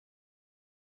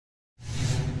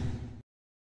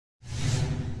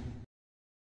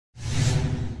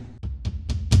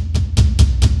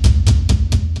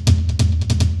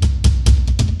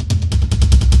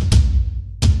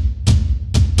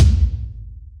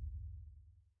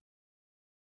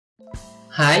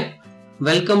Hi,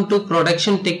 welcome to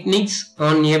Production Techniques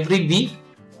on Every Week,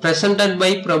 presented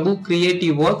by Prabhu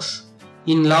Creative Works.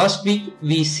 In last week,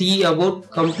 we see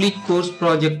about complete course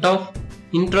project of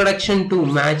Introduction to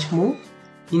Match Move.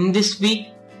 In this week,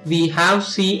 we have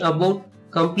see about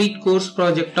complete course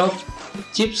project of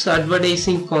Chips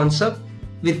Advertising Concept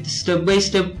with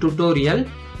step-by-step tutorial.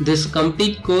 This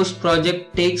complete course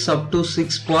project takes up to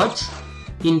 6 parts.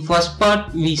 In first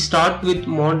part, we start with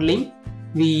modeling.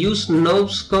 We use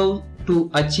nerves curve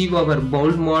to achieve our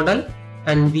bold model,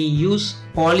 and we use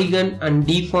polygon and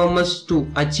deformers to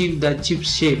achieve the chip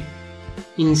shape.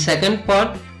 In second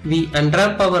part, we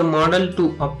unwrap our model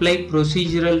to apply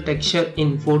procedural texture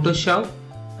in Photoshop,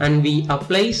 and we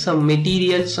apply some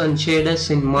materials and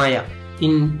shaders in Maya.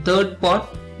 In third part,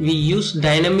 we use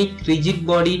dynamic rigid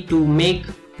body to make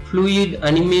fluid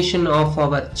animation of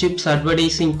our Chips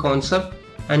Advertising Concept,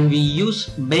 and we use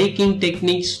baking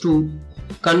techniques to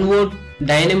convert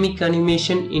dynamic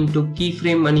animation into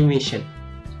keyframe animation.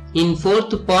 In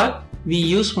fourth part, we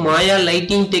use Maya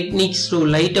lighting techniques to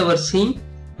light our scene,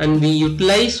 and we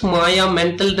utilize Maya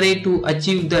mental ray to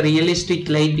achieve the realistic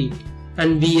lighting,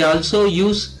 and we also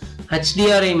use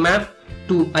HDRI map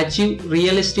to achieve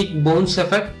realistic bounce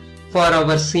effect for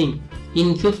our scene.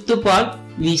 In fifth part,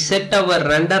 we set our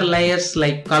render layers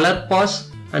like color pass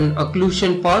and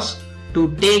occlusion pass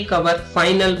to take our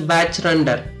final batch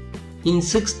render. In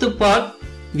sixth part,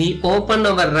 we open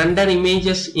our render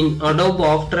images in Adobe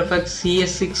After Effects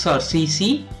CS6 or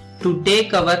CC to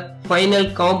take our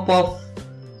final comp of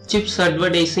Chips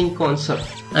Advertising Concept.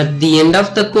 At the end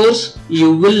of the course,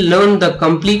 you will learn the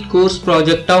complete course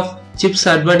project of Chips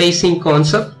Advertising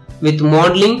Concept with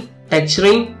modeling,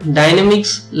 texturing,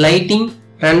 dynamics, lighting,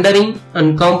 rendering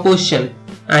and composition.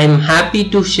 I am happy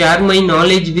to share my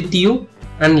knowledge with you,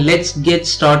 and let's get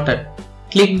started.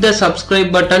 Click the subscribe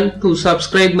button to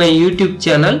subscribe my YouTube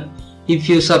channel. If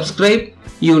you subscribe,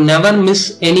 you never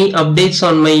miss any updates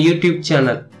on my YouTube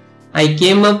channel. I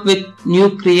came up with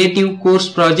new creative course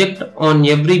project on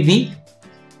every week,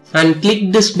 and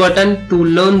click this button to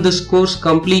learn this course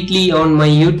completely on my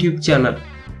YouTube channel.